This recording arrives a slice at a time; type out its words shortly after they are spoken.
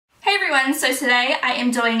everyone, so today I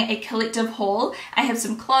am doing a collective haul. I have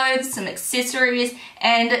some clothes, some accessories,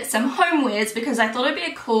 and some homewares because I thought it'd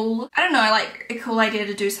be a cool idea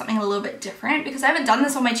to do something a little bit different because I haven't done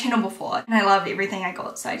this on my channel before and I loved everything I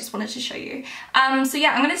got, so I just wanted to show you. So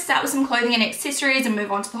yeah, I'm going to start with some clothing and accessories and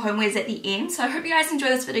move on to the homewares at the end. So I hope you guys enjoy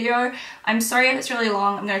this video. I'm sorry if it's really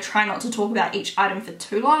long. I'm going to try not to talk about each item for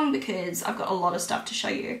too long because I've got a lot of stuff to show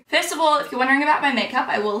you. First of all, if you're wondering about my makeup,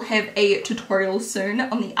 I will have a tutorial soon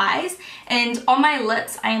on the eyes, and on my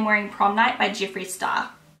lips I am wearing Prom Night by Jeffree Star.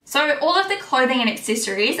 So all of the clothing and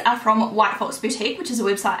accessories are from White Fox Boutique, which is a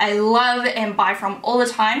website I love and buy from all the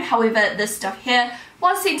time. However, this stuff here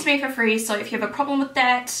was sent to me for free, so if you have a problem with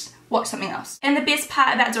that, watch something else. And the best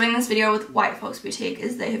part about doing this video with White Fox Boutique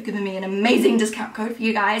is they have given me an amazing discount code for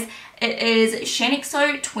you guys. It is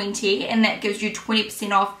Shaaanxo 20 and that gives you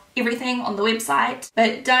 20% off everything on the website, but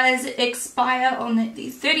it does expire on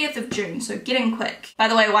the 30th of June, so get in quick. By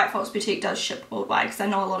the way, White Fox Boutique does ship worldwide because I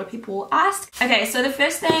know a lot of people will ask. Okay, so the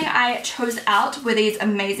first thing I chose out were these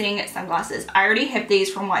amazing sunglasses. I already have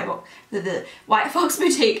these from the White Fox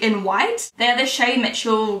Boutique in white. They're the Shay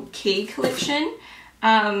Mitchell Key collection.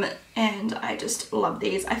 And I just love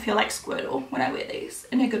these. I feel like Squirtle when I wear these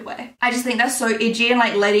in a good way. I just think they're so edgy and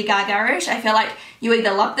like Lady Gaga-ish. I feel like you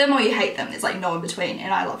either love them or you hate them. There's like no in between,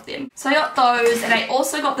 and I love them. So I got those, and I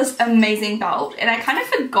also got this amazing belt, and I kind of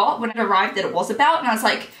forgot when it arrived that it was a belt, and I was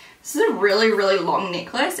like, this is a really, really long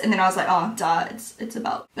necklace, and then I was like, oh duh, it's a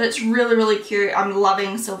belt. But it's really, really cute. I'm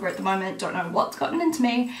loving silver at the moment. Don't know what's gotten into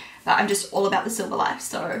me, but I'm just all about the silver life.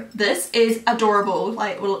 So this is adorable.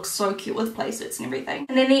 Like, it will look so cute with playsets and everything.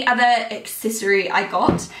 And then the other accessory I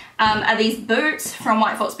got are these boots from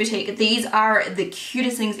White Fox Boutique. These are the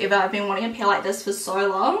cutest things ever. I've been wanting a pair like this for so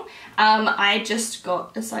long. I just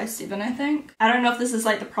got a size 7, I think. I don't know if this is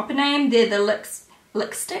like the proper name. They're the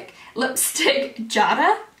lipstick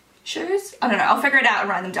Jada shoes. I don't know, I'll figure it out and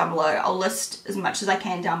write them down below. I'll list as much as I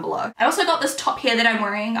can down below. I also got this top here that I'm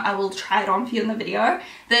wearing. I will try it on for you in the video.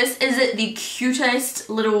 This is the cutest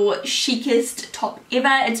little chicest top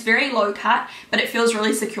ever. It's very low cut, but it feels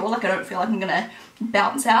really secure. Like, I don't feel like I'm gonna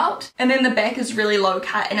bounce out. And then the back is really low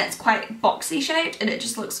cut and it's quite boxy shaped and it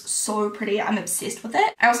just looks so pretty. I'm obsessed with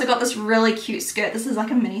it. I also got this really cute skirt. This is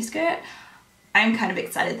like a mini skirt. I'm kind of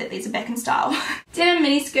excited that these are back in style. Denim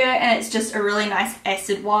mini skirt, and it's just a really nice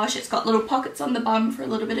acid wash. It's got little pockets on the bum for a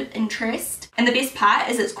little bit of interest. And the best part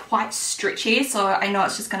is it's quite stretchy, so I know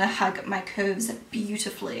it's just gonna hug my curves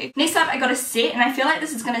beautifully. Next up, I got a set, and I feel like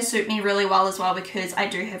this is gonna suit me really well as well because I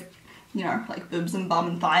do have, you know, like boobs and bum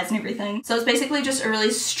and thighs and everything. So it's basically just a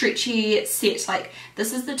really stretchy set. Like,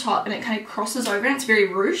 this is the top and it kind of crosses over and it's very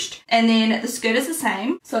ruched. And then the skirt is the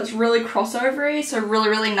same. So it's really crossovery, so really,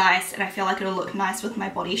 really nice. And I feel like it'll look nice with my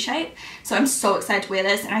body shape. So I'm so excited to wear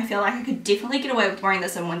this, and I feel like I could definitely get away with wearing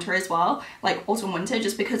this in winter as well. Like autumn winter,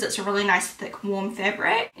 just because it's a really nice thick warm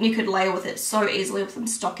fabric. And you could layer with it so easily with some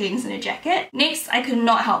stockings and a jacket. Next, I could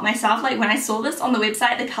not help myself. Like, when I saw this on the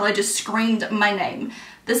website, the color just screamed my name.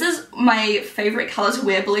 This is my favorite color to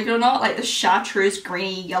wear, believe it or not, like the chartreuse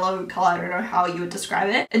greeny yellow color. I don't know how you would describe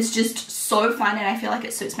it. It's just so fun, and I feel like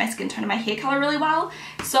it suits my skin tone and my hair color really well.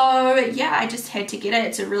 So yeah, I just had to get it.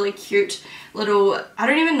 It's a really cute little, I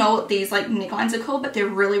don't even know what these like necklines are called, but they're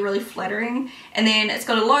really, really flattering. And then it's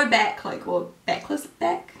got a low back, like, or backless,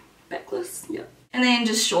 yeah. And then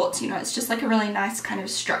just shorts, you know, it's just like a really nice kind of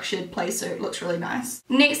structured play suit. Looks really nice.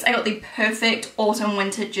 Next, I got the perfect autumn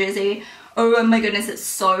winter jersey. Oh my goodness, it's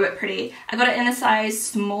so pretty. I got it in a size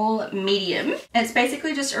small medium. And it's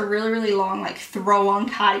basically just a really, really long like throw-on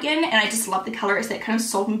cardigan, and I just love the color. It's that kind of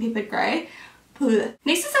salt and pepper grey.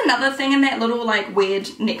 Next is another thing in that little like weird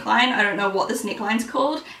neckline. I don't know what this neckline's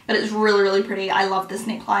called, but it's really, really pretty. I love this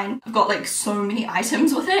neckline. I've got like so many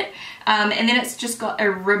items with it. And then it's just got a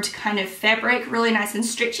ribbed kind of fabric, really nice and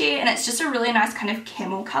stretchy, and it's just a really nice kind of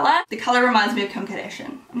camel color. The color reminds me of Kim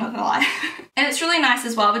Kardashian, I'm not gonna lie. And it's really nice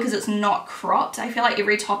as well because it's not cropped. I feel like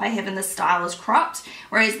every top I have in this style is cropped,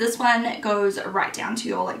 whereas this one goes right down to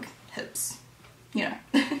your like hips, you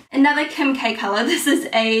know. Another Kim K color. This is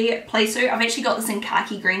a play suit. I've actually got this in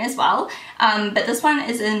khaki green as well, but this one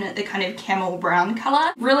is in the kind of camel brown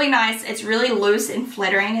color. Really nice. It's really loose and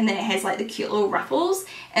flattering, and then it has like the cute little ruffles,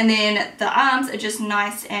 and then the arms are just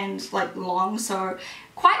nice and like long, so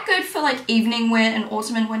quite good for like evening wear in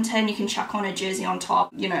autumn and winter, and you can chuck on a jersey on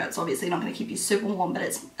top. You know, it's obviously not going to keep you super warm, but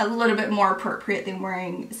it's a little bit more appropriate than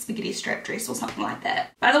wearing a spaghetti strap dress or something like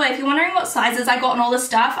that. By the way, if you're wondering what sizes I got and all this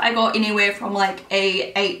stuff, I got anywhere from like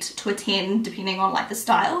a 8 to a 10 depending on like the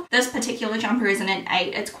style. This particular jumper is in an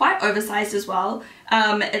 8. It's quite oversized as well.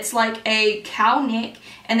 It's like a cowl neck,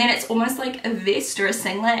 and then it's almost like a vest or a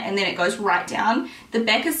singlet, and then it goes right down. The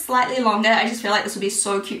back is slightly longer. I just feel like this would be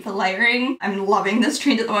so cute for layering. I'm loving this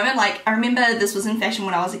trend at the moment. Like, I remember this was in fashion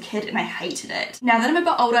when I was a kid and I hated it. Now that I'm a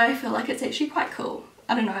bit older, I feel like it's actually quite cool.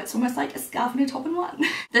 I don't know, it's almost like a scarf and a top in one.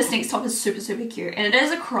 This next top is super, super cute, and it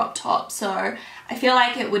is a crop top, so I feel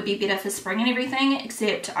like it would be better for spring and everything,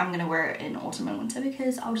 except I'm gonna wear it in autumn and winter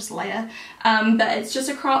because I'll just layer. But it's just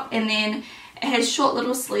a crop, and then it has short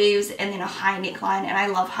little sleeves and then a high neckline, and I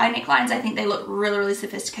love high necklines. I think they look really, really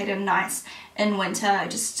sophisticated and nice in winter. I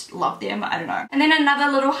just love them, I don't know. And then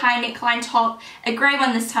another little high neckline top, a grey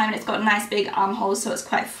one this time, and it's got nice big armholes, so it's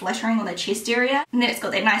quite flattering on the chest area. And then it's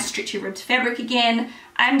got that nice stretchy ribbed fabric again.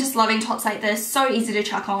 I'm just loving tops like this, so easy to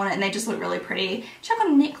chuck on, and they just look really pretty. Chuck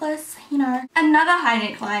on a necklace, you know. Another high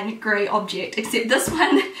neckline grey object, except this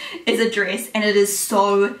one is a dress, and it is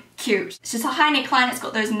so cute. It's just a high neckline, it's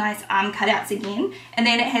got those nice arm cutouts again, and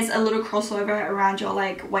then it has a little crossover around your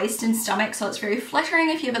like waist and stomach, so it's very flattering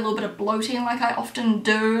if you have a little bit of bloating like I often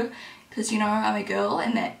do, because you know I'm a girl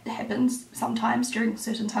and that happens sometimes during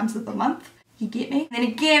certain times of the month. You get me? And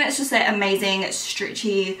then again, it's just that amazing,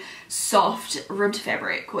 stretchy, soft, ribbed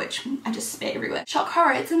fabric, which I just spat everywhere.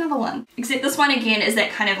 Xoxo, it's another one. Except this one again is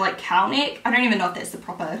that kind of like cowl neck. I don't even know if that's the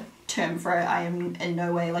proper term for it. I am in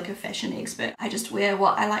no way like a fashion expert. I just wear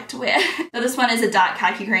what I like to wear. But this one is a dark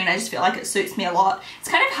khaki green. I just feel like it suits me a lot. It's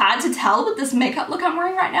kind of hard to tell with this makeup look I'm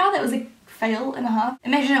wearing right now. That was a fail and a half.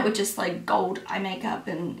 Imagine it with just like gold eye makeup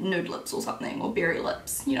and nude lips or something, or berry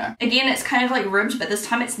lips, you know. Again, it's kind of like ribbed, but this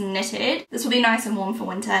time it's knitted. This will be nice and warm for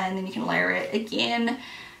winter, and then you can layer it again.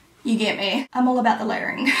 You get me. I'm all about the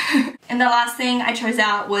layering. And the last thing I chose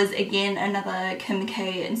out was again another Kim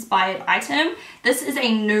K inspired item. This is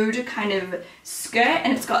a nude kind of skirt,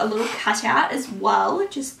 and it's got a little cutout as well,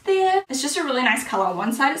 just there. It's just a really nice color. On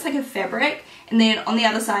one side it's like a fabric, and then on the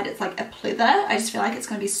other side it's like a pleather. I just feel like it's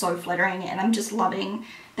going to be so flattering, and I'm just loving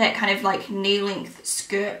that kind of like knee-length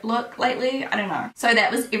skirt look lately. I don't know. So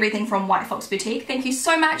that was everything from White Fox Boutique. Thank you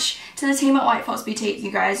so much to the team at White Fox Boutique.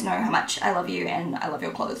 You guys know how much I love you and I love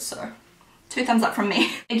your clothes, so 2 thumbs up from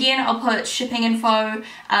me. Again, I'll put shipping info,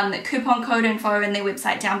 the coupon code info, and their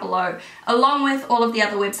website down below, along with all of the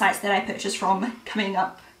other websites that I purchased from coming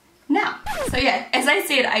up now. So yeah, as I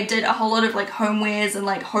said, I did a whole lot of like homewares and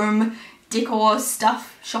like home decor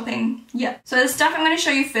stuff shopping. Yeah, so the stuff I'm going to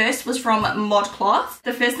show you first was from MODCLOTH.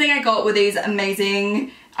 The first thing I got were these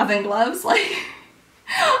amazing oven gloves. Like,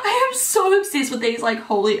 I am so obsessed with these, like,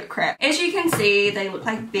 holy crap. As you can see, they look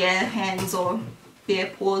like bare hands or bare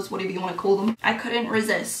paws, whatever you want to call them. I couldn't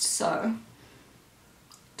resist, so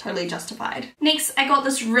totally justified. Next, I got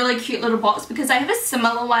this really cute little box because I have a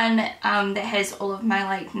similar one that has all of my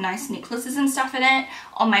like nice necklaces and stuff in it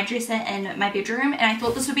on my dresser in my bedroom, and I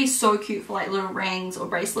thought this would be so cute for like little rings or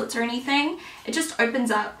bracelets or anything. It just opens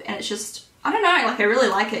up and it's just, I don't know, like I really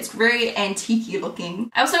like it. It's very antique-y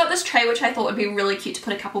looking. I also got this tray which I thought would be really cute to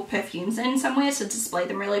put a couple perfumes in somewhere to display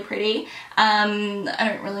them really pretty. I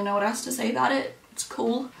don't really know what else to say about it. It's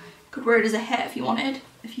cool. Could wear it as a hat if you wanted,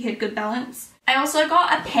 if you had good balance. I also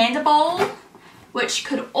got a panda bowl, which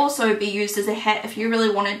could also be used as a hat if you really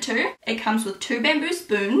wanted to. It comes with 2 bamboo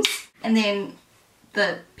spoons and then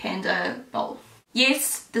the panda bowl.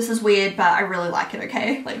 Yes, this is weird, but I really like it,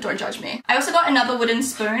 okay? Like, don't judge me. I also got another wooden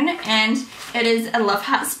spoon, and it is a love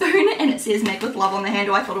heart spoon, and it says made with love on the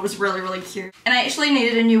handle. I thought it was really, really cute. And I actually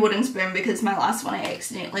needed a new wooden spoon because my last one I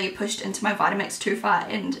accidentally pushed into my Vitamix too far,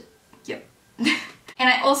 and yep. And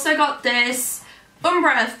I also got this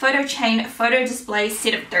Umbra photo chain photo display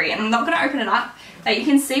set of 3, and I'm not going to open it up, but you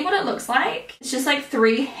can see what it looks like. It's just like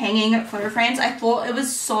 3 hanging photo frames. I thought it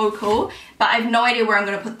was so cool, but I have no idea where I'm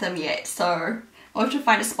going to put them yet, so I'll have to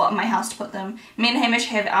find a spot in my house to put them. Me and Hamish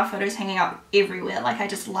have our photos hanging up everywhere. Like, I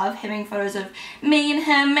just love having photos of me and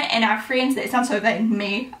him and our friends. That sounds so vain.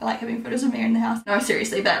 Me. I like having photos of me in the house. No,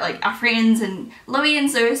 seriously, but like our friends and Louie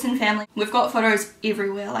and Zeus and family. We've got photos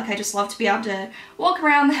everywhere. Like, I just love to be able to walk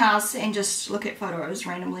around the house and just look at photos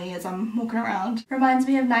randomly as I'm walking around. Reminds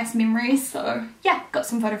me of nice memories, so yeah, got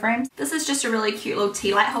some photo frames. This is just a really cute little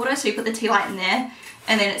tea light holder, so you put the tea light in there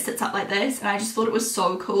and then it sits up like this, and I just thought it was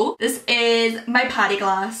so cool. This is my party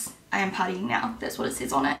glass. I am partying now. That's what it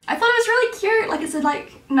says on it. I thought it was really cute. Like, it's a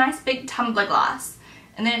like nice big tumbler glass,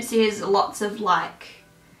 and then it says lots of like,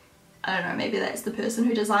 I don't know, maybe that's the person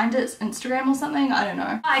who designed its Instagram or something. I don't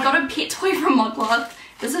know. I got a pet toy from MODCLOTH.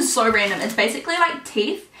 This is so random. It's basically like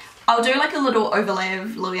teeth. I'll do like a little overlay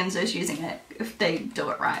of Louie and Zeus using it if they do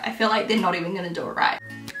it right. I feel like they're not even gonna do it right.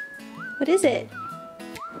 What is it?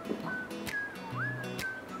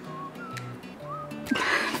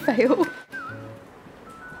 Fail.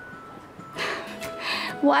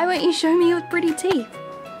 Why won't you show me your pretty teeth?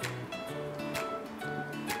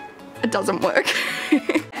 It doesn't work.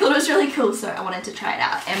 I thought it was really cool, so I wanted to try it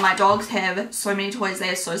out. And my dogs have so many toys, they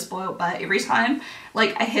are so spoiled, but every time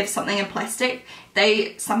like I have something in plastic,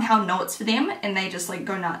 they somehow know it's for them and they just like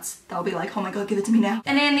go nuts. They'll be like, oh my god, give it to me now.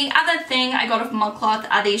 And then the other thing I got off MODCLOTH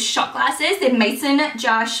are these shot glasses. They're mason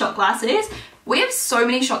jar shot glasses. We have so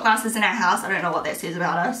many shot glasses in our house. I don't know what that says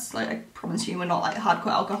about us. Like, I promise you we're not like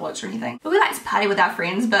hardcore alcoholics or anything. But we like to party with our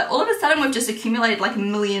friends, but all of a sudden we've just accumulated like a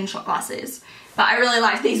million shot glasses. But I really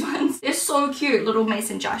like these ones. They're so cute, little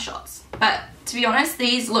mason jar shots. But to be honest,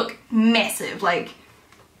 these look massive. Like,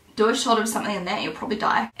 do a shot of something in that, you'll probably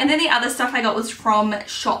die. And then the other stuff I got was from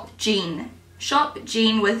Shop JEEN. Shop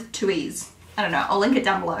JEEN with 2 E's. I don't know, I'll link it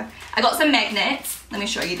down below. I got some magnets. Let me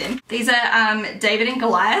show you them. These are David and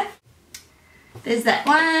Goliath. There's that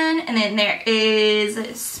one, and then there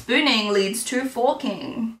is spooning leads to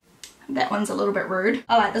forking. That one's a little bit rude.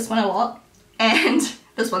 I like this one a lot, and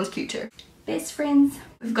this one's cute too. Best friends.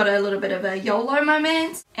 We've got a little bit of a YOLO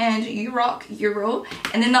moment, and you rock, you rule.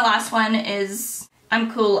 And then the last one is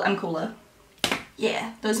I'm cool, I'm cooler.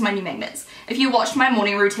 Yeah, those are my new magnets. If you watched my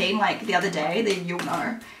morning routine like the other day, then you'll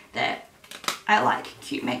know that I like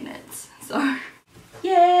cute magnets. So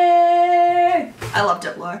yay! I love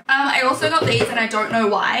Diplo. I also got these and I don't know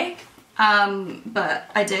why, but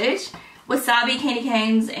I did. Wasabi candy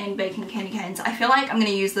canes and bacon candy canes. I feel like I'm gonna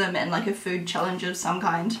use them in like a food challenge of some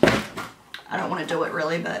kind. I don't want to do it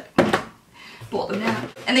really, but bought them now.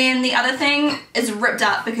 And then the other thing is ripped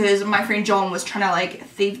up because my friend John was trying to like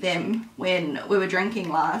thieve them when we were drinking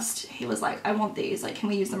last. He was like, I want these, like can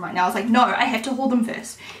we use them right now? I was like, no, I have to hold them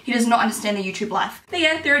first. He does not understand the YouTube life. But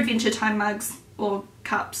yeah, they're Adventure Time mugs or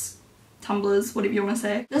cups, tumblers, whatever you want to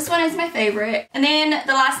say. This one is my favorite. And then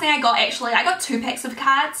the last thing I got, actually, I got 2 packs of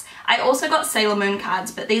cards. I also got Sailor Moon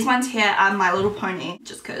cards, but these ones here are My Little Pony,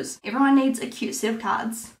 just because everyone needs a cute set of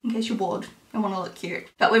cards in case you're bored and want to look cute.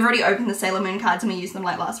 But we've already opened the Sailor Moon cards and we used them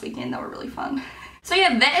like last weekend. They were really fun. So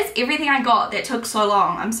yeah, that is everything I got that took so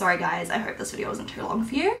long. I'm sorry guys, I hope this video wasn't too long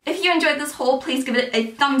for you. If you enjoyed this haul, please give it a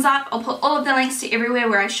thumbs up. I'll put all of the links to everywhere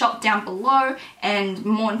where I shop down below and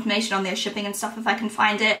more information on their shipping and stuff if I can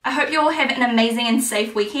find it. I hope you all have an amazing and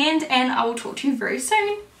safe weekend and I will talk to you very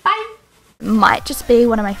soon. Bye! Might just be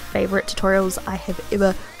one of my favourite tutorials I have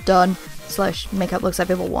ever done / makeup looks I've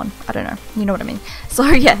ever worn. I don't know, you know what I mean. So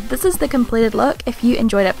yeah, this is the completed look. If you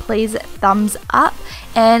enjoyed it, please thumbs up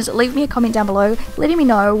and leave me a comment down below letting me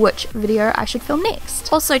know which video I should film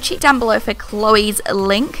next. Also check down below for Chloe's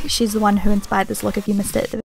link. She's the one who inspired this look if you missed it.